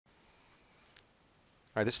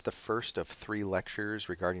All right, this is the first of 3 lectures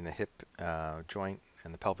regarding the hip joint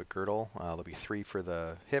and the pelvic girdle. There'll be 3 for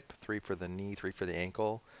the hip, 3 for the knee, 3 for the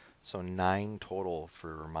ankle, so 9 total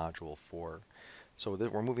for Module 4. So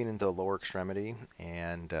we're moving into the lower extremity,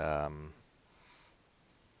 and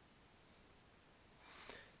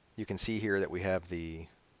you can see here that we have the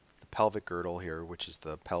pelvic girdle here, which is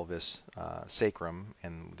the pelvis sacrum,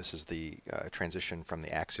 and this is the transition from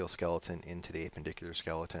the axial skeleton into the appendicular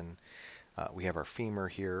skeleton. We have our femur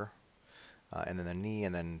here, and then the knee,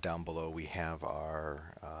 and then down below we have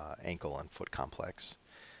our ankle and foot complex.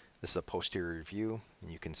 This is a posterior view,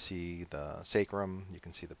 and you can see the sacrum, you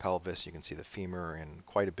can see the pelvis, you can see the femur, and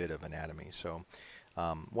quite a bit of anatomy. So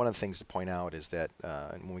one of the things to point out is that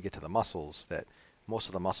when we get to the muscles, that most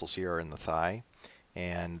of the muscles here are in the thigh,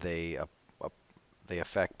 and they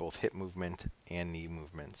affect both hip movement and knee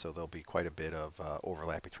movement. So there'll be quite a bit of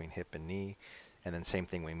overlap between hip and knee, and then same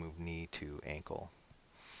thing, we move knee to ankle.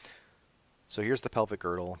 So here's the pelvic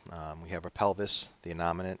girdle. We have a pelvis, the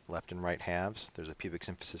innominate left and right halves. There's a pubic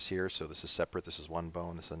symphysis here, so this is separate. This is one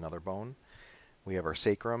bone, this is another bone. We have our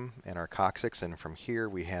sacrum and our coccyx, and from here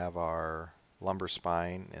we have our lumbar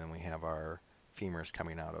spine, and we have our femurs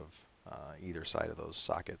coming out of either side of those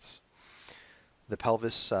sockets. The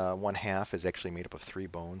pelvis, one half, is actually made up of 3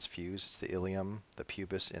 bones fused. It's the ilium, the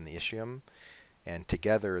pubis, and the ischium. And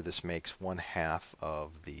together this makes one half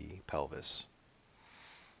of the pelvis.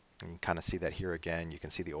 And you kind of see that here again. You can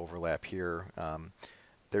see the overlap here.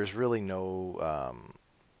 There's really no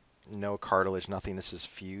cartilage, nothing. This is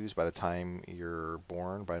fused by the time you're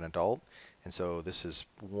born by an adult. And so this is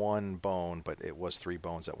one bone, but it was 3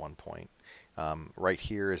 bones at one point. Right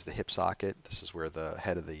here is the hip socket. This is where the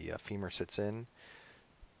head of the femur sits in.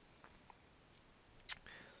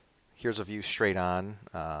 Here's a view straight on.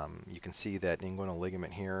 You can see that inguinal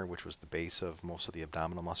ligament here, which was the base of most of the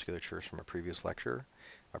abdominal musculatures from a previous lecture,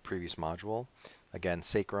 a previous module. Again,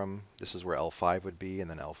 sacrum, this is where L5 would be, and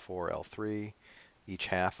then L4, L3, each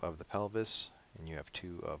half of the pelvis, and you have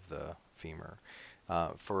 2 of the femur.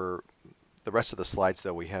 For the rest of the slides,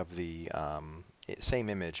 though, we have the same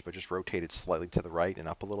image, but just rotated slightly to the right and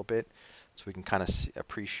up a little bit, so we can kind of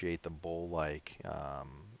appreciate the bowl-like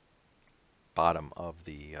bottom of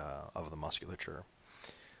the musculature.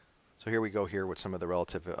 So here we go here with some of the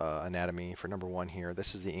relative anatomy. For number 1 here,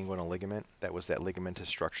 this is the inguinal ligament. That was that ligamentous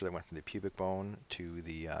structure that went from the pubic bone to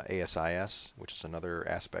the ASIS, which is another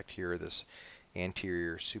aspect here, this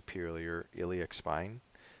anterior superior iliac spine,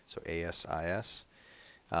 so ASIS.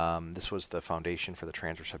 This was the foundation for the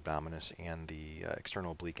transverse abdominis and the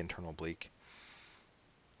external oblique, internal oblique.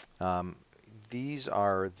 These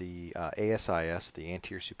are the ASIS, the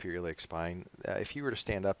anterior superior iliac spine. If you were to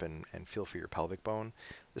stand up and feel for your pelvic bone,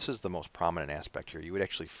 this is the most prominent aspect here. You would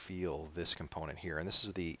actually feel this component here, and this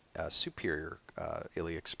is the superior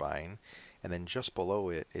iliac spine, and then just below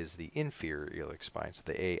it is the inferior iliac spine, so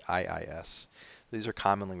the AIIS. These are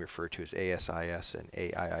commonly referred to as ASIS and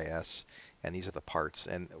AIIS, and these are the parts.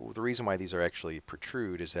 And the reason why these are actually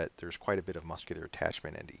protrude is that there's quite a bit of muscular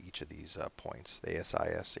attachment into each of these points, the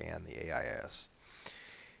ASIS and the AIS.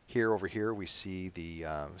 Here, over here, we see the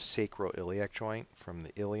sacroiliac joint from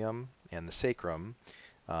the ilium and the sacrum.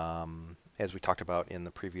 As we talked about in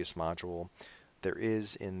the previous module, there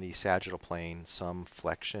is in the sagittal plane some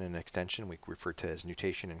flexion and extension we refer to as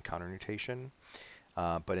nutation and counternutation.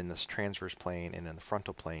 But in this transverse plane and in the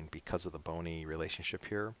frontal plane, because of the bony relationship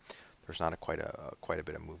here, there's not quite a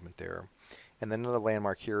bit of movement there. And then another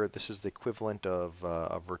landmark here, this is the equivalent of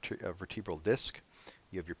a vertebral disc.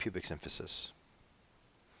 You have your pubic symphysis.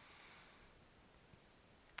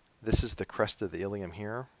 This is the crest of the ilium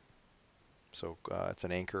here. So it's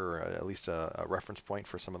an anchor, or at least a reference point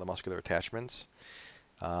for some of the muscular attachments.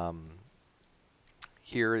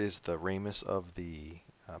 Here is the ramus of the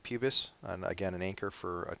pubis, and again an anchor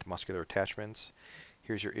for muscular attachments.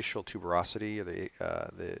 Here's your ischial tuberosity, or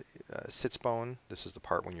the sits bone. This is the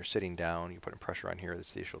part when you're sitting down, you're putting pressure on here.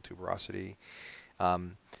 That's the ischial tuberosity.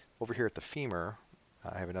 Over here at the femur,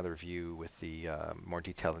 I have another view with the more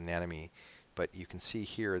detailed anatomy, but you can see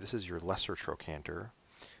here, this is your lesser trochanter.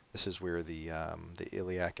 This is where the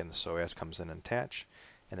iliac and the psoas comes in and attach.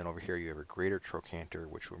 And then over here you have a greater trochanter,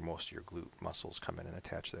 which where most of your glute muscles come in and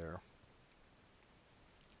attach there.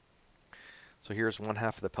 So here's one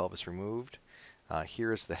half of the pelvis removed.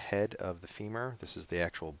 Here is the head of the femur. This is the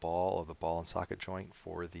actual ball of the ball and socket joint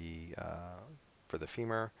for the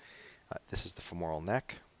femur. This is the femoral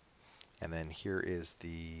neck, and then here is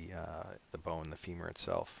the bone, the femur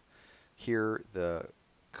itself. Here, the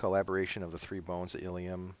collaboration of the 3 bones, the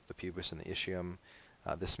ilium, the pubis, and the ischium.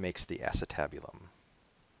 This makes the acetabulum.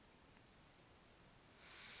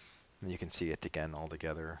 And you can see it again all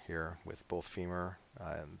together here with both femur,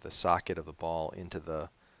 the socket of the ball into the,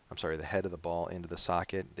 I'm sorry, the head of the ball into the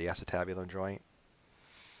socket, the acetabulum joint.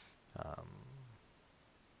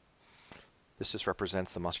 This just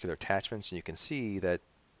represents the muscular attachments, and you can see that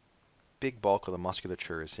big bulk of the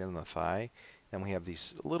musculature is in the thigh. Then we have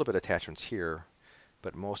these a little bit of attachments here,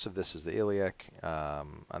 but most of this is the iliac.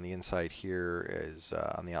 On the inside here is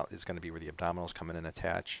is going to be where the abdominals come in and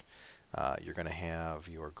attach. You're going to have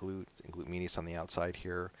your glute and glute medius on the outside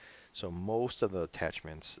here. So most of the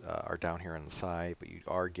attachments are down here on the thigh, but you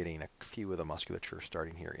are getting a few of the musculature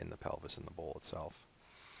starting here in the pelvis and the bowl itself.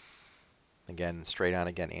 Again, straight on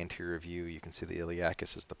again, anterior view, you can see the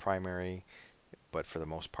iliacus is the primary, but for the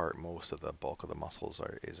most part, most of the bulk of the muscles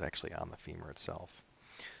is actually on the femur itself.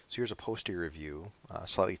 So here's a posterior view,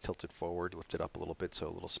 slightly tilted forward, lifted up a little bit, so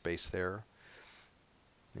a little space there.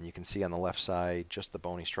 And you can see on the left side just the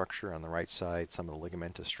bony structure. On the right side, some of the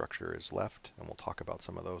ligamentous structure is left, and we'll talk about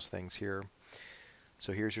some of those things here.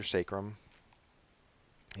 So here's your sacrum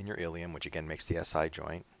and your ilium, which again makes the SI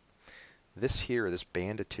joint. This here, this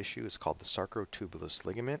band of tissue, is called the sacrotuberous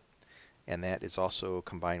ligament, and that is also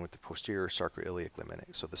combined with the posterior sacroiliac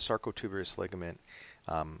ligament. So the sacrotuberous ligament,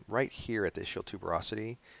 right here at the ischial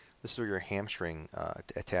tuberosity, this is where your hamstring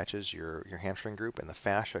attaches, your hamstring group, and the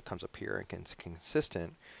fascia comes up here and is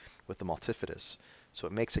consistent with the multifidus. So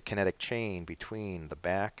it makes a kinetic chain between the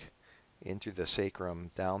back, in through the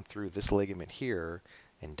sacrum, down through this ligament here,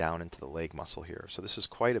 and down into the leg muscle here. So this is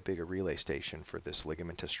quite a big relay station for this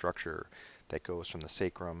ligamentous structure that goes from the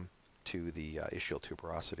sacrum to the ischial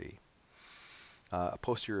tuberosity. A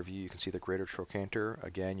posterior view, you can see the greater trochanter.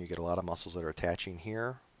 Again, you get a lot of muscles that are attaching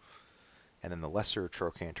here. And then the lesser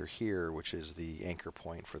trochanter here, which is the anchor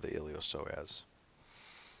point for the iliopsoas.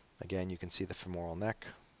 Again, you can see the femoral neck.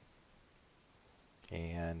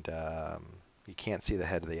 And you can't see the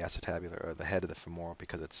head of the acetabular, or the head of the femoral,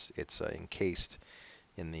 because it's encased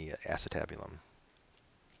in the acetabulum.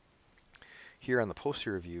 Here on the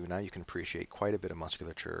posterior view, now you can appreciate quite a bit of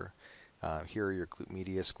musculature. Here are your glute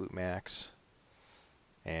medius, glute max,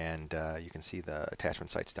 and you can see the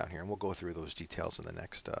attachment sites down here, and we'll go through those details in the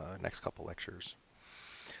next couple lectures.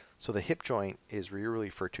 So the hip joint is really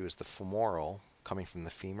referred to as the femoral, coming from the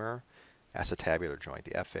femur, acetabular joint,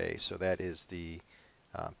 the FA. So that is the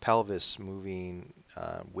pelvis moving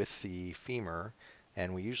with the femur.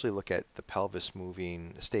 And we usually look at the pelvis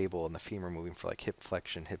moving stable and the femur moving for like hip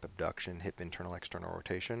flexion, hip abduction, hip internal external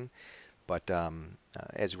rotation. But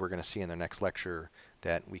as we're going to see in the next lecture,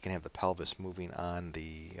 that we can have the pelvis moving on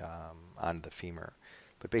the femur.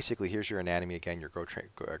 But basically, here's your anatomy again: your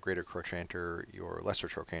greater trochanter, your lesser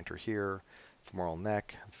trochanter here, femoral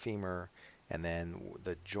neck, femur, and then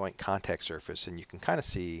the joint contact surface. And you can kind of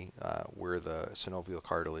see where the synovial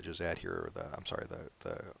cartilage is at here, or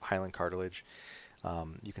the hyaline cartilage.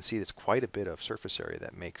 You can see there's quite a bit of surface area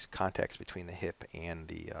that makes contacts between the hip and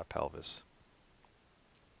the pelvis.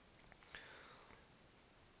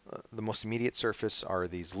 The most immediate surface are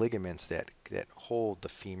these ligaments that hold the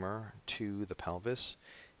femur to the pelvis,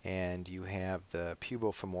 and you have the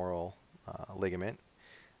pubofemoral ligament.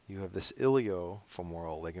 You have this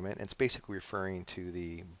iliofemoral ligament, and it's basically referring to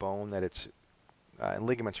the bone that it's, and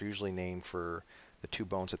ligaments are usually named for the two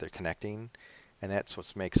bones that they're connecting. And that's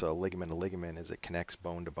what makes a ligament, is it connects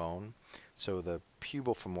bone to bone. So the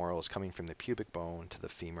pubofemoral is coming from the pubic bone to the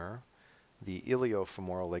femur. The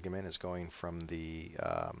iliofemoral ligament is going from the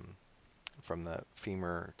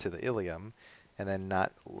femur to the ilium, and then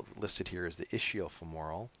not listed here is the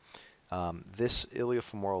ischiofemoral. This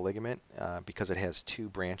iliofemoral ligament, because it has two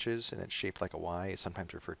branches and it's shaped like a Y, is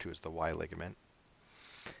sometimes referred to as the Y ligament.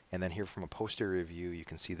 And then here from a posterior view, you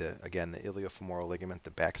can see again the iliofemoral ligament, the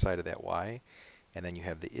backside of that Y. And then you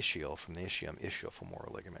have the ischial from the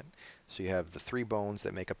ischiofemoral ligament. So you have the three bones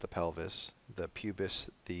that make up the pelvis: the pubis,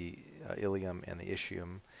 the ilium, and the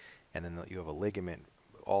ischium. And then you have a ligament,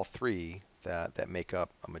 all three, that make up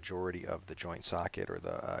a majority of the joint socket, or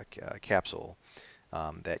the capsule,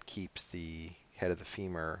 that keeps the head of the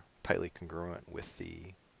femur tightly congruent with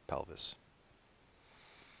the pelvis.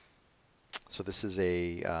 So this is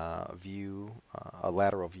a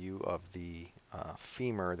lateral view of the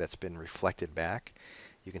femur that's been reflected back.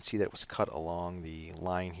 You can see that it was cut along the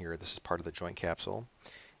line here. This is part of the joint capsule,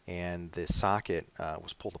 and the socket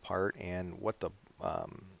was pulled apart. And what the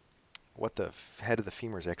head of the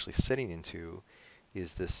femur is actually sitting into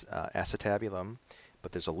is this acetabulum,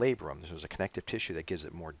 but there's a labrum. There's a connective tissue that gives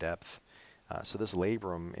it more depth. So this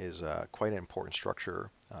labrum is quite an important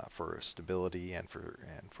structure for stability and for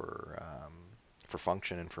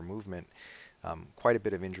function and for movement. Quite a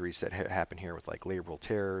bit of injuries that happen here with like labral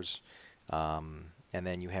tears, And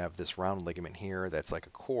then you have this round ligament here that's like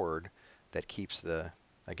a cord that keeps the,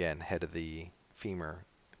 again, head of the femur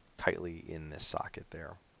tightly in this socket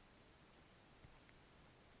there.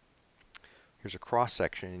 Here's a cross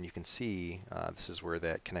section, and you can see this is where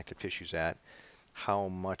that connective tissue's at, how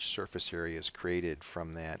much surface area is created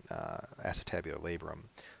from that acetabular labrum.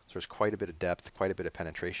 So there's quite a bit of depth, quite a bit of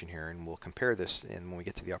penetration here, and we'll compare this when we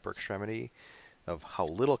get to the upper extremity of how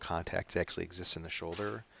little contact actually exists in the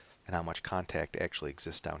shoulder and how much contact actually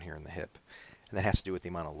exists down here in the hip. And that has to do with the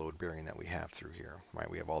amount of load bearing that we have through here, right?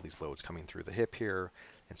 We have all these loads coming through the hip here,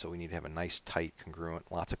 and so we need to have a nice, tight,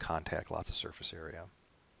 congruent, lots of contact, lots of surface area.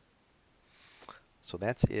 So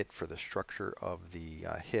that's it for the structure of the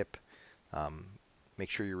hip. Make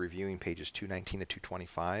sure you're reviewing pages 219 to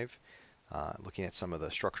 225, looking at some of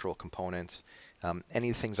the structural components.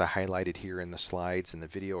 Any things I highlighted here in the slides and the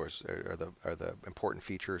video are the important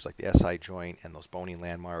features, like the SI joint and those bony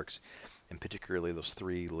landmarks, and particularly those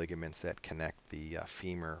 3 ligaments that connect the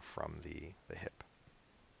femur from the hip.